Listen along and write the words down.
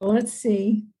let's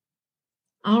see.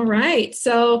 All right.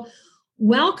 So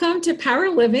welcome to Power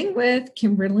Living with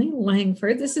Kimberly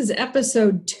Langford. This is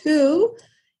episode 2.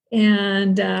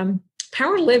 And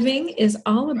Power Living is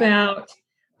all about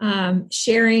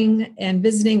sharing and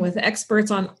visiting with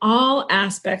experts on all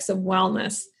aspects of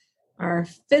wellness. Our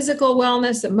physical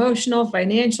wellness, emotional,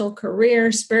 financial,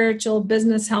 career, spiritual,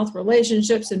 business, health,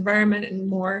 relationships, environment, and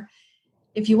more.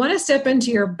 If you want to step into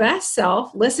your best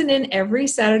self, listen in every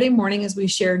Saturday morning as we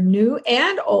share new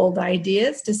and old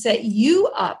ideas to set you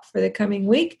up for the coming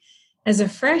week as a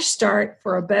fresh start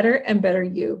for a better and better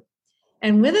you.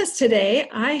 And with us today,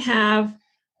 I have,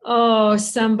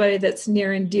 somebody that's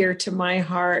near and dear to my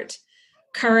heart.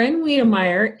 Karin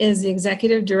Wedemeyer is the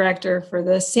executive director for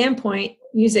the Sandpoint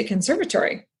Music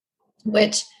Conservatory,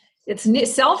 which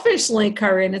it's selfishly,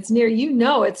 Karin, it's near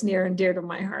and dear to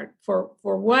my heart for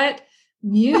what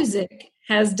music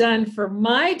has done for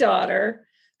my daughter,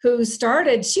 who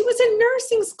started, she was in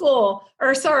nursing school, a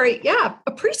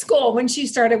preschool when she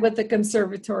started with the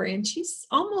conservatory, and she's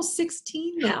almost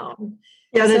 16 now.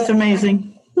 Yeah, that's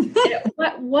amazing.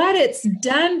 What it's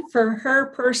done for her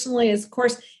personally is, of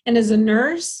course, and as a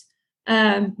nurse,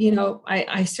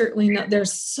 I certainly know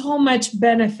there's so much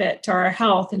benefit to our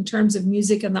health in terms of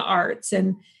music and the arts.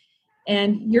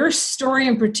 And your story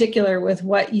in particular with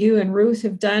what you and Ruth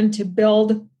have done to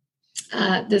build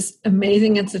this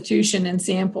amazing institution in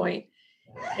Sandpoint.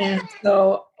 And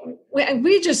so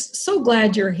we just so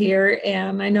glad you're here.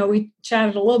 And I know we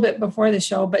chatted a little bit before the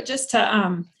show, but just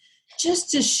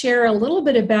to share a little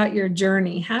bit about your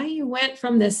journey, how you went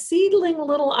from this seedling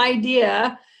little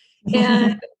idea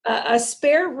and a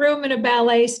spare room in a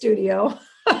ballet studio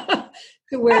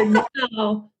to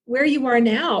where you are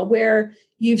now, where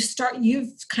you've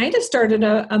kind of started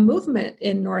a movement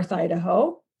in North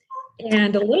Idaho,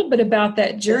 and a little bit about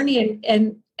that journey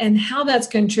and how that's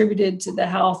contributed to the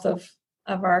health of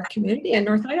our community in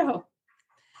North Idaho.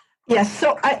 Yes,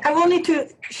 so I will need to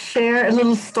share a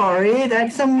little story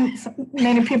that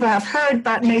many people have heard,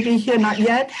 but maybe here not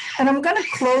yet. And I'm going to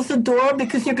close the door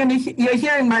because you're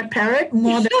hearing my parrot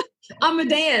more than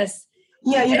Amadeus.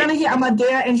 Yeah, you're going to hear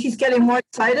Amadeus, and she's getting more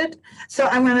excited. So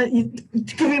I'm going to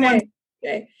give me one.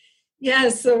 Okay.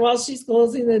 Yes, so while she's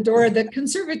closing the door, the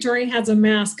conservatory has a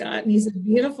mascot, and he's a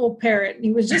beautiful parrot. And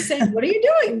he was just saying, "What are you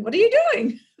doing? What are you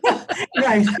doing?"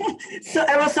 Right. So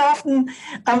I was often,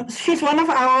 she's one of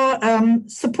our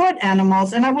support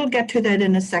animals, and I will get to that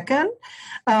in a second.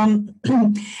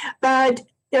 But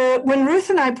when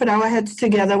Ruth and I put our heads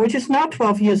together, which is now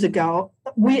 12 years ago,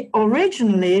 we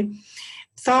originally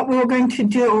thought we were going to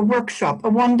do a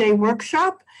one-day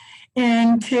workshop,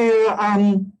 and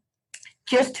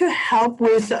just to help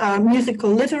with musical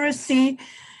literacy.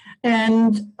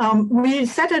 And we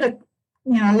sat at a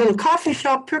little coffee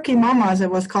shop, Perky Mama's, it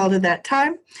was called at that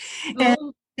time. And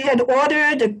we had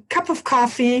ordered a cup of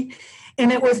coffee,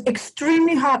 and it was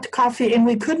extremely hot coffee, and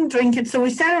we couldn't drink it. So we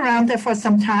sat around there for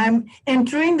some time. And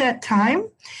during that time,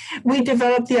 we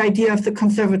developed the idea of the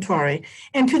conservatory.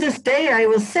 And to this day, I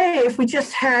will say, if we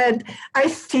just had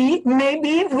iced tea,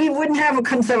 maybe we wouldn't have a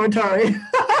conservatory.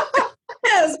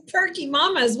 Yes, Perky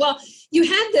Mama as well. You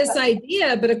had this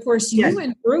idea, but of course, you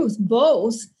and Ruth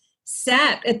both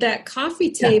sat at that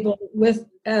coffee table with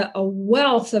a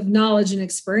wealth of knowledge and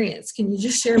experience. Can you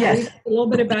just share a little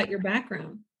bit about your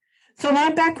background? So my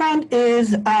background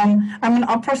is I'm an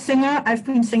opera singer. I've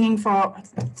been singing for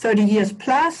 30 years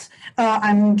plus.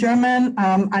 I'm German.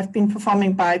 I've been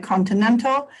performing by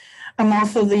Continental. I'm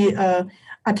also the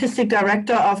artistic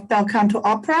director of Bel Canto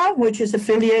Opera, which is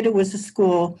affiliated with the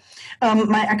school.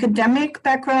 My academic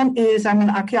background is I'm an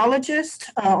archaeologist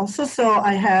also, so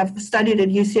I have studied at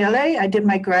UCLA. I did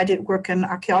my graduate work in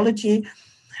archaeology.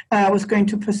 I was going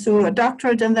to pursue a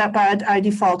doctorate in that, but I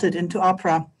defaulted into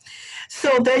opera.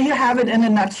 So there you have it in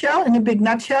a big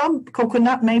nutshell,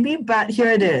 coconut maybe, but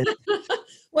here it is.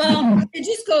 Well, it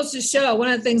just goes to show, one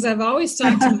of the things I've always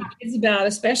talked to my kids about,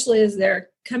 especially as they're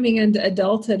coming into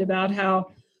adulthood, about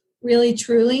how really,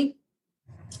 truly,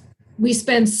 we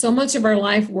spend so much of our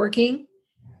life working.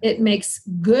 It makes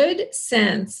good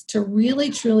sense to really,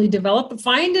 truly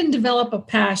find and develop a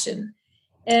passion.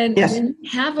 And when you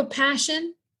have a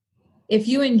passion, if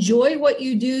you enjoy what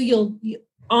you do,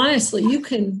 honestly, you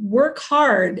can work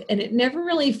hard, and it never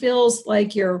really feels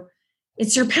like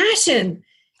it's your passion.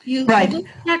 You lose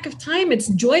track of time. It's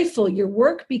joyful. Your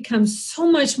work becomes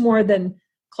so much more than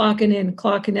clocking in,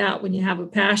 clocking out when you have a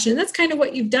passion. That's kind of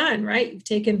what you've done, right? You've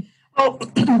taken. Oh,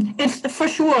 it's for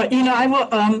sure. I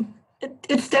will.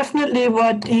 It's definitely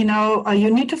what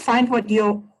you need to find what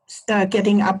you're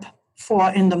getting up for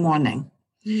in the morning.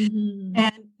 Mm-hmm.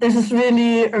 And This is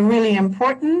really, really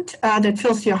important. That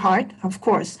fills your heart, of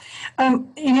course.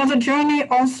 The journey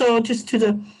also, just to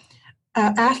the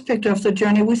aspect of the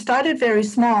journey, we started very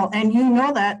small, and you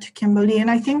know that, Kimberly, and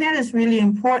I think that is really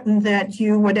important, that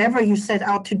whatever you set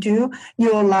out to do,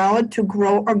 you allow it to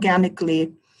grow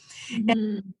organically.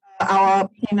 And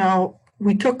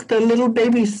we took the little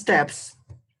baby steps,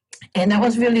 and that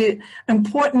was really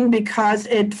important because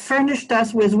it furnished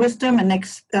us with wisdom and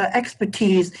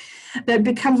expertise that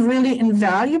becomes really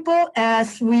invaluable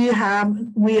as we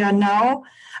are now,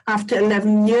 after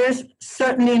 11 years,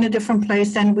 certainly in a different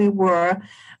place than we were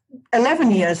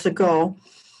 11 years ago.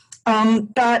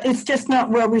 But it's just not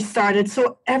where we started.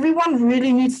 So everyone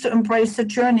really needs to embrace the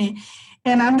journey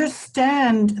and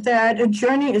understand that a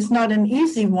journey is not an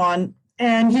easy one.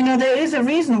 And, there is a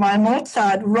reason why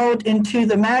Mozart wrote into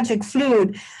the Magic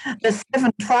Flute the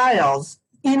 7 trials.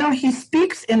 He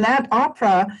speaks in that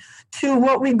opera to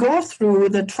what we go through,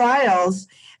 the trials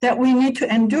that we need to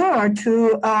endure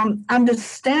to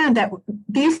understand that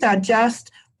these are just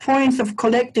points of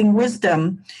collecting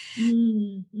wisdom,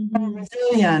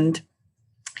 resilient.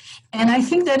 And I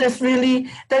think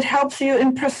that helps you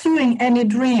in pursuing any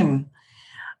dream.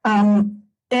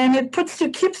 And it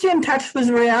keeps you in touch with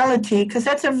reality, because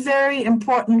that's a very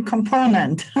important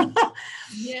component.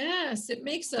 Yes, it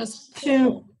makes us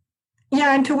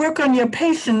and to work on your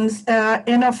patience,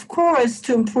 and of course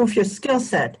to improve your skill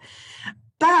set.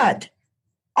 But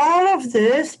all of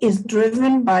this is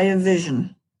driven by a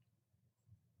vision.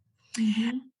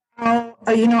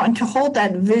 And to hold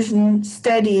that vision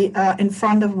steady in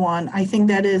front of one, I think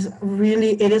it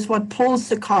is what pulls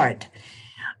the cart.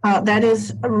 That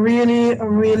is really,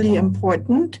 really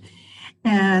important.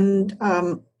 And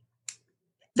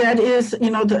that is,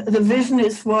 the vision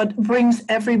is what brings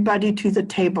everybody to the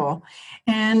table.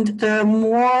 And the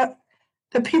more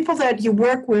the people that you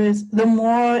work with, the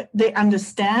more they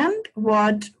understand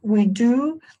what we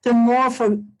do, the more of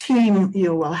a team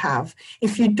you will have.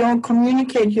 If you don't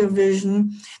communicate your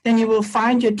vision, then you will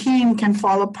find your team can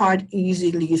fall apart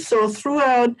easily. So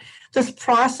throughout this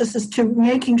process is to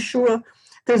making sure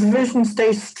this vision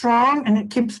stays strong and it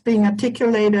keeps being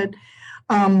articulated.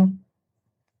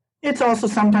 It's also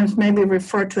sometimes maybe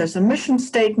referred to as a mission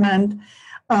statement,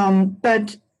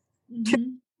 but to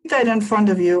keep that in front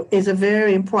of you is a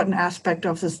very important aspect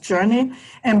of this journey,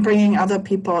 and bringing other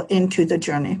people into the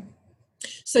journey.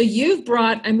 So you've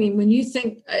brought, when you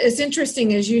think, it's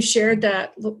interesting as you shared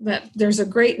that there's a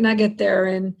great nugget there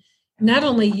in not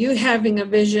only you having a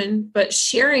vision, but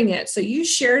sharing it. So you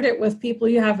shared it with people.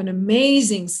 You have an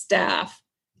amazing staff.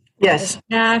 Yes. The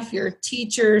staff, your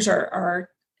teachers are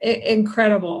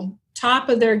incredible, top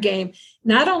of their game.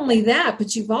 Not only that,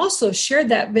 but you've also shared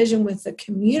that vision with the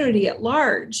community at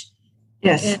large.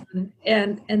 Yes.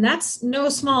 And that's no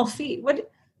small feat.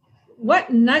 What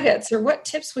nuggets or what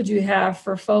tips would you have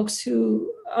for folks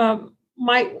who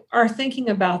are thinking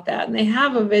about that, and they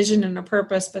have a vision and a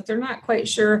purpose, but they're not quite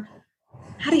sure,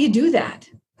 how do you do that?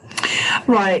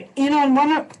 Right. And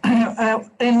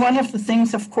one of the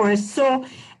things, of course,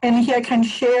 and here I can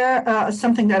share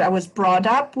something that I was brought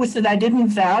up with that I didn't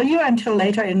value until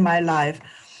later in my life.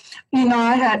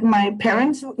 I had my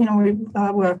parents, we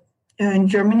were in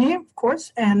Germany, of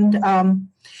course, and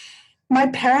my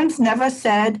parents never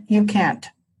said, you can't.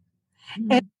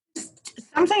 And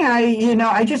something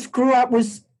I just grew up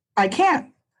with, I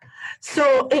can't.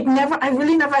 So I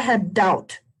really never had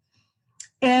doubt.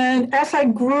 And as I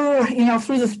grew,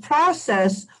 through this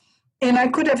process, and I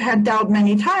could have had doubt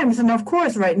many times. And of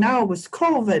course, right now with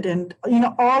COVID and,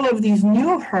 all of these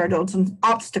new hurdles and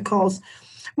obstacles,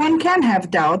 one can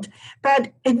have doubt,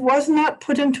 but it was not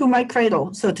put into my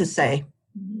cradle, so to say.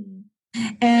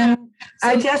 And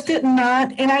I just did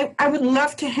not, and I would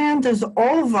love to hand this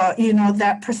over,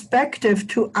 that perspective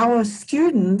to our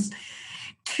students,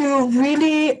 to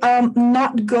really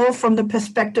not go from the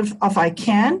perspective of I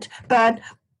can't, but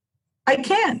I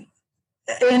can.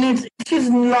 And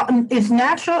it's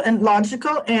natural and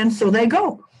logical, and so they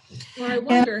go. Well, I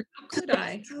wonder, how could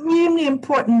I? Extremely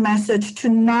important message to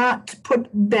not put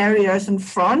barriers in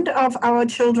front of our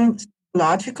children,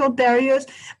 logical barriers,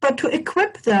 but to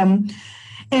equip them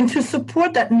and to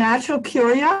support that natural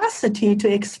curiosity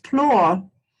to explore,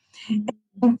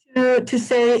 and to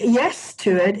say yes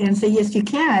to it and say, yes, you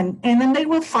can. And then they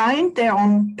will find their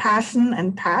own passion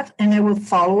and path, and they will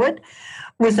follow it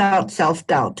without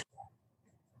self-doubt.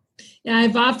 Yeah,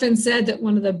 I've often said that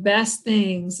one of the best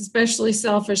things, especially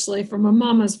selfishly from a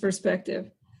mama's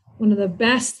perspective, one of the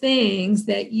best things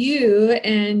that you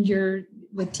and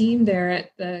the team there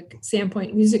at the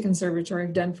Sandpoint Music Conservatory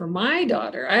have done for my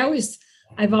daughter, I always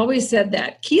I've always said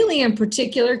that. Keely in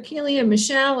particular, Keely and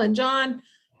Michelle and John,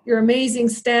 your amazing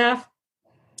staff,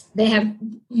 they have,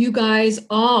 you guys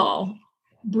all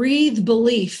breathe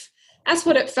belief. That's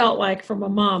what it felt like from a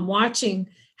mom watching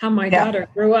how my daughter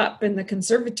grew up in the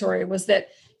conservatory, was that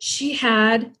she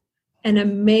had an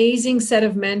amazing set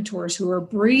of mentors who were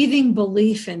breathing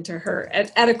belief into her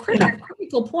at a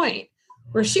critical point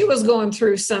where she was going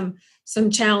through some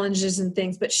challenges and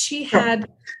things, but she had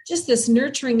just this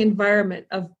nurturing environment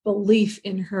of belief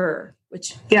in her,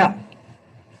 which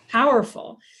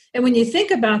powerful. And when you think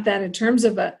about that in terms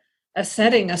of a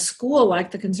setting, a school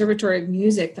like the Conservatory of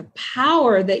Music, the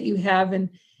power that you have in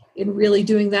really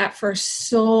doing that for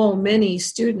so many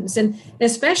students, and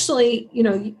especially,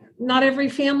 not every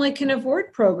family can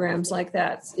afford programs like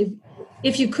that.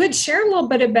 If you could share a little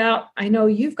bit about, I know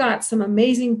you've got some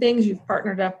amazing things you've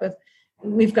partnered up with.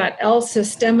 We've got El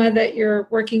Sistema that you're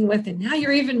working with, and now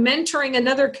you're even mentoring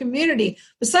another community.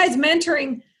 Besides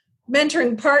mentoring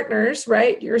partners,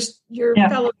 right? Your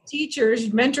fellow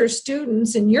teachers, mentor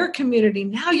students in your community.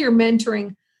 Now you're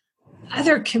mentoring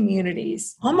other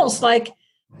communities, almost like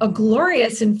a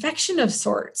glorious infection of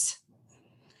sorts.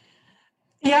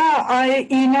 Yeah,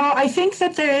 I think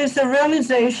that there is a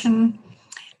realization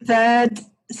that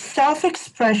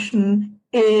self-expression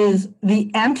is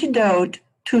the antidote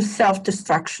to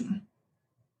self-destruction.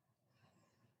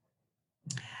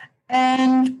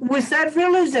 And with that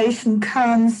realization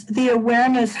comes the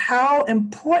awareness how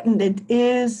important it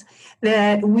is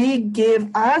that we give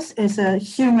us as a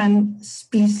human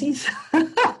species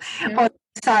or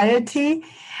society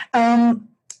the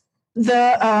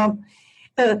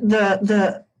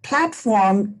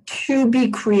platform to be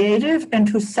creative and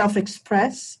to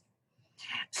self-express,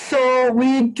 so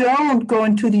we don't go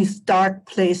into these dark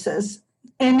places.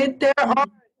 And there are,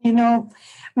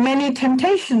 many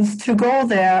temptations to go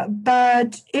there.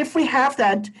 But if we have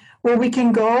that where we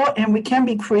can go and we can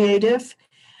be creative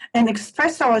and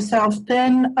express ourselves,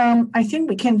 then I think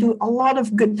we can do a lot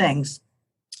of good things.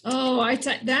 Oh,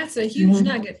 that's a huge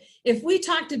nugget. If we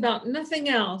talked about nothing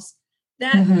else,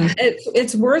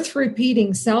 it's worth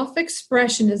repeating.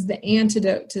 Self-expression is the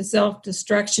antidote to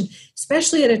self-destruction,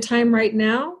 especially at a time right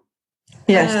now.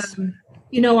 Yes.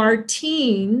 Our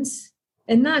teens,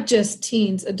 and not just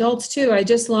teens, adults too. I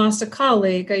just lost a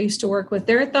colleague I used to work with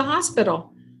there at the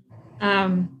hospital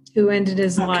who ended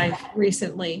his life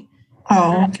recently.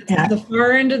 The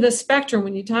far end of the spectrum,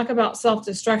 when you talk about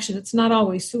self-destruction, it's not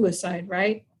always suicide,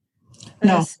 right?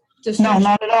 No,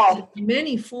 not at all.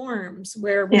 Many forms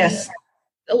where we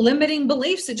limiting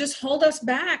beliefs that just hold us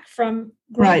back from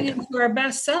growing into our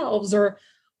best selves, or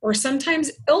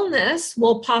sometimes illness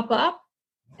will pop up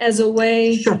as a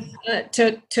way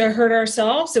to hurt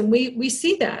ourselves. And we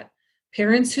see that.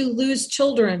 Parents who lose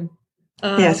children,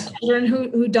 children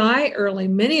who die early,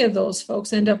 many of those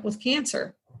folks end up with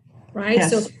cancer, right?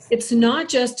 Yes. So it's not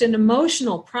just an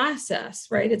emotional process,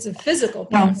 right? It's a physical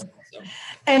process. So.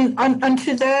 And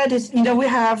onto that is, we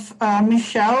have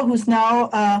Michelle, who's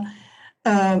now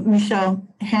Michelle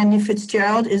Handy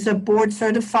Fitzgerald is a board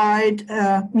certified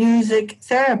music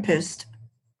therapist,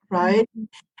 right?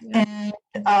 Yeah.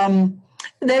 And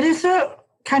that is a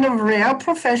kind of rare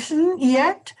profession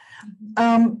yet.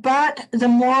 But the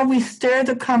more we stir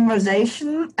the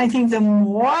conversation, I think the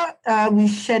more we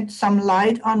shed some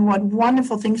light on what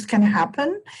wonderful things can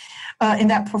happen in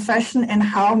that profession, and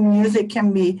how music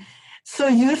can be so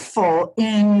useful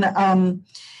in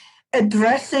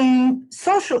addressing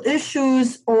social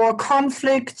issues or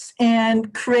conflicts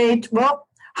and create,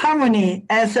 harmony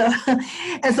as a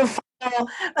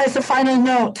final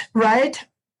note, right?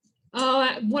 Oh,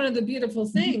 one of the beautiful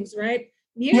things, right?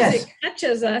 Music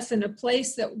touches us in a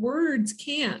place that words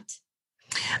can't.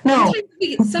 No.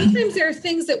 Sometimes there are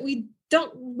things that we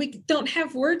don't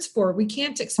have words for. We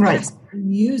can't express. Right.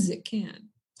 Music can.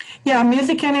 Yeah,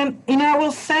 music can. And I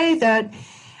will say that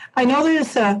I know it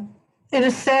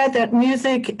is said that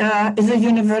music is a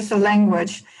universal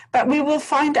language, but we will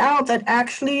find out that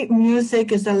actually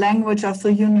music is the language of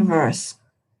the universe.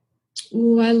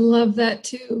 Oh, I love that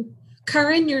too.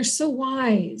 Karin, you're so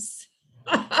wise.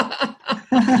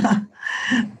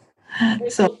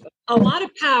 There's a lot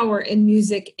of power in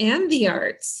music and the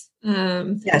arts.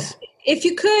 Yes. If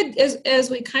you could, as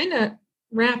we kind of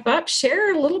wrap up,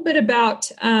 share a little bit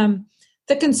about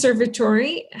the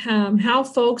conservatory, how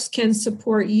folks can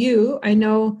support you. I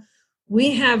know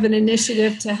we have an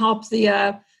initiative to help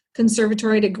the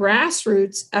conservatory to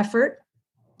grassroots effort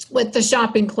with the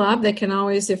shopping club. They can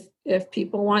always, if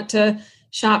people want to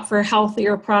shop for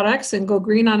healthier products and go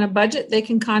green on a budget, they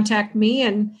can contact me,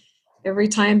 and every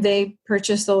time they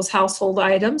purchase those household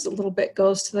items, a little bit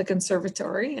goes to the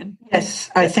conservatory. And yes,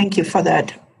 I thank you for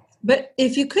that. but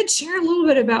if you could share a little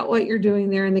bit about what you're doing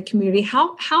there in the community,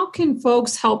 how can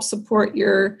folks help support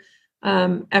your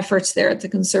efforts there at the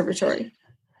conservatory?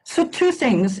 So two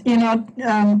things, we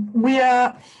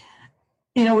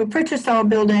purchased our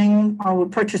building, or we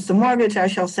purchased the mortgage, I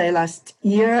shall say, last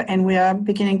year, and we are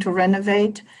beginning to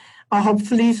renovate.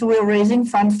 Hopefully, so we're raising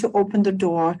funds to open the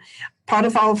door. Part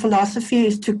of our philosophy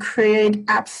is to create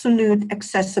absolute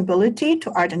accessibility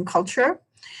to art and culture.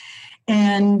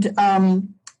 And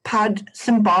part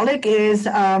symbolic is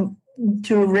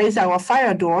to raise our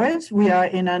fire doors. We are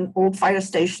in an old fire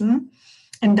station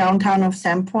in downtown of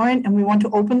Sandpoint, and we want to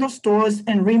open those doors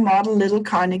and remodel Little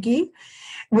Carnegie,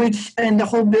 which in the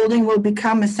whole building will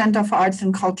become a center for arts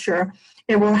and culture.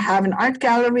 It will have an art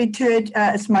gallery to it,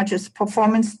 as much as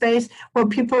performance space where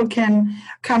people can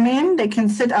come in, they can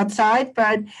sit outside,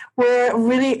 but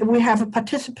we have a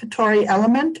participatory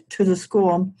element to the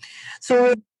school. So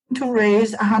we're going to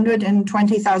raise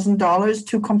 $120,000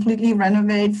 to completely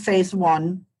renovate phase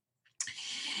one.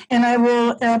 And I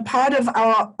will, part of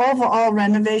our overall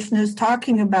renovation is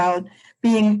talking about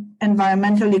being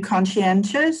environmentally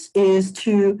conscientious, is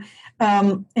to,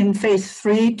 in phase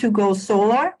 3, to go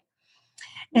solar.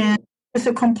 And it's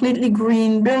a completely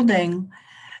green building.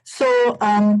 So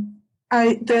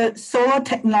the solar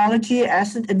technology,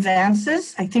 as it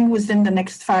advances, I think within the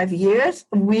next 5 years,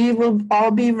 we will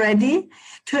all be ready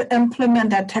to implement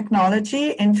that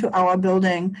technology into our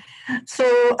building. So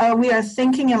we are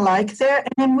thinking alike there,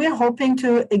 and we're hoping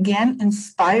to, again,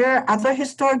 inspire other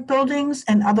historic buildings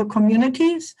and other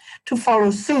communities to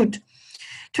follow suit,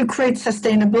 to create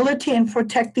sustainability and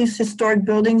protect these historic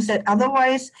buildings that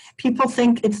otherwise people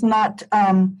think it's not,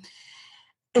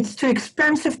 it's too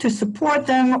expensive to support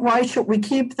them. Why should we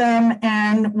keep them?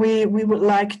 And we would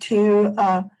like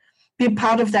to be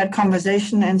part of that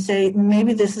conversation and say,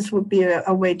 maybe would be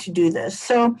a way to do this.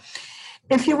 So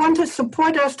if you want to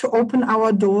support us to open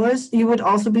our doors, you would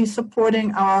also be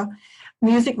supporting our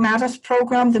Music Matters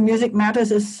program. The Music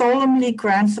Matters is solemnly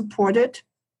grant supported.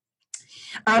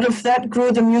 Out of that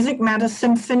grew the Music Matters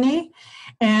Symphony,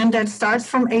 and that starts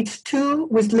from age 2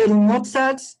 with little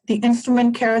Mozarts, the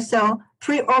instrument carousel,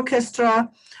 pre-orchestra,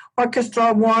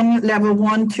 orchestra 1, level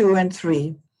 1, 2, and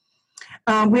 3.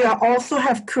 We are also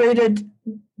have created,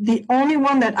 the only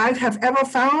one that I have ever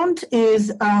found is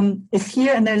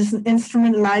here, and that is an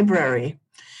instrument library.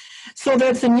 So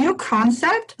that's a new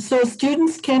concept, so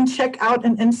students can check out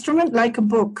an instrument like a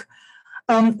book.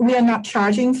 We are not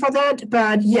charging for that,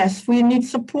 but yes, we need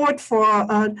support for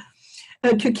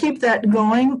to keep that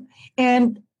going.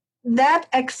 And that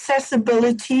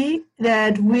accessibility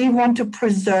that we want to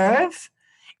preserve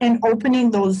and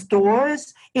opening those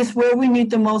doors is where we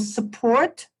need the most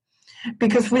support,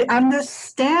 because we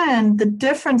understand the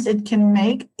difference it can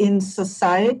make in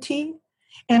society.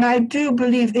 And I do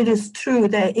believe it is true.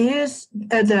 There is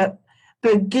the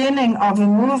beginning of a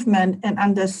movement and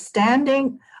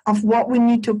understanding of what we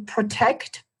need to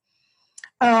protect,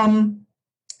 and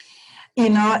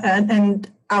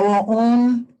our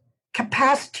own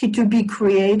capacity to be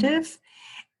creative,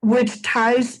 which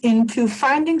ties into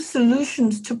finding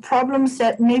solutions to problems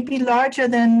that may be larger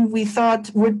than we thought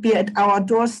would be at our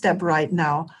doorstep right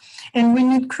now. And we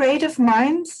need creative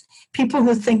minds, people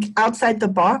who think outside the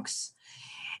box,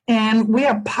 and we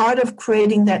are part of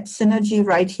creating that synergy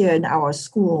right here in our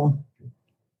school.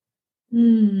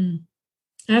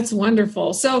 That's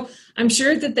wonderful. So I'm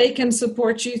sure that they can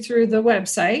support you through the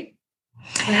website.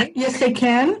 Right? Yes, they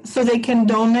can. So they can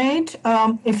donate.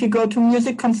 If you go to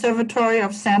Music Conservatory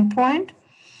of Sandpoint,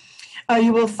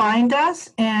 you will find us,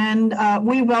 and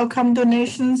we welcome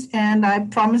donations. And I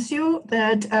promise you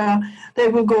that they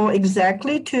will go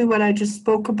exactly to what I just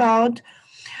spoke about.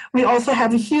 We also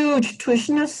have a huge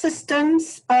tuition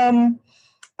assistance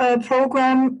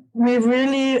program. We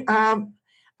really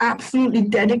absolutely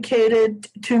dedicated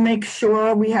to make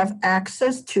sure we have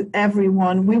access to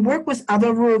everyone. We work with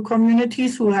other rural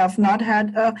communities who have not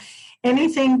had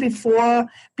anything before,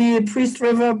 be it Priest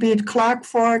River, be it Clark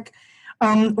Fork.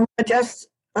 We're just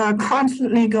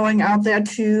constantly going out there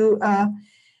to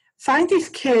find these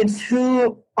kids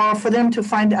or for them to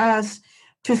find us,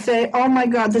 to say, oh my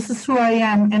God, this is who I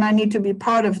am, and I need to be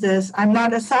part of this. I'm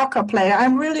not a soccer player.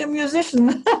 I'm really a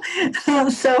musician.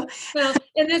 Well,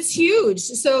 and that's huge.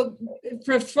 So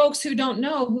for folks who don't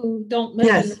know, who don't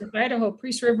live in North Idaho,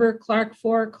 Priest River, Clark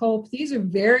Fork, Hope, these are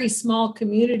very small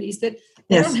communities that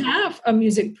don't have a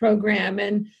music program.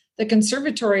 And the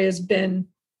conservatory has been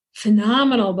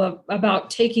phenomenal about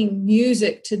taking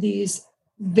music to these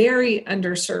very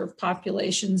underserved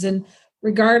populations and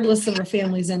regardless of a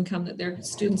family's income, that their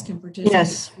students can participate.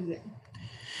 Yes.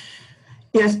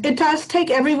 Yes, it does take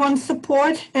everyone's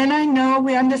support. And I know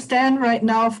we understand right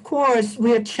now, of course,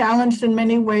 we are challenged in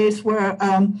many ways where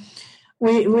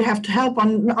we have to help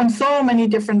on so many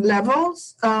different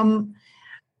levels.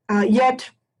 Yet,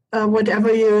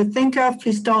 whatever you think of,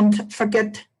 please don't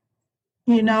forget,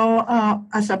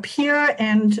 us up here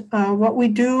and what we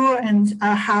do and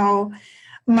how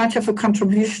much of a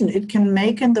contribution it can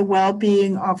make in the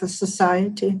well-being of a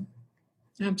society.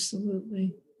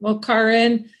 Absolutely. Well,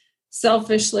 Karin,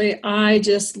 selfishly, I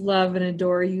just love and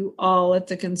adore you all at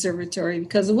the conservatory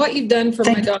because of what you've done for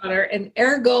my daughter and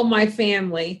ergo my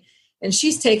family. And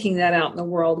she's taking that out in the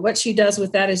world. What she does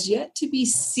with that is yet to be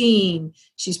seen.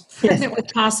 She's pregnant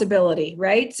with possibility,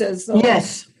 right? So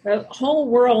the whole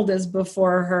world is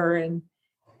before her.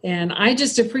 And I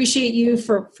just appreciate you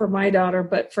for my daughter,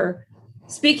 but for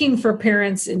speaking for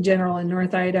parents in general in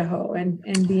North Idaho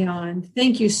and beyond.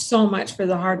 Thank you so much for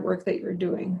the hard work that you're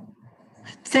doing.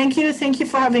 Thank you. Thank you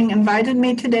for having invited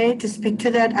me today to speak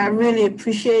to that. I really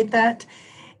appreciate that.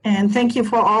 And thank you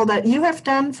for all that you have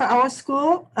done for our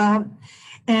school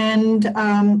and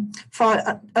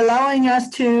for allowing us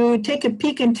to take a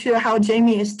peek into how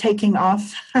Jamie is taking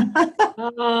off.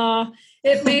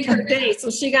 It made her day. So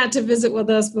she got to visit with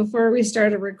us before we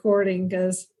started recording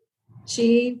because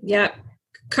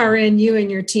Karin, you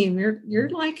and your team, you're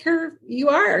like her. You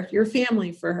are your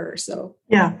family for her. So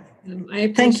yeah, I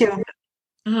appreciate thank you.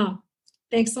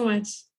 Thanks so much.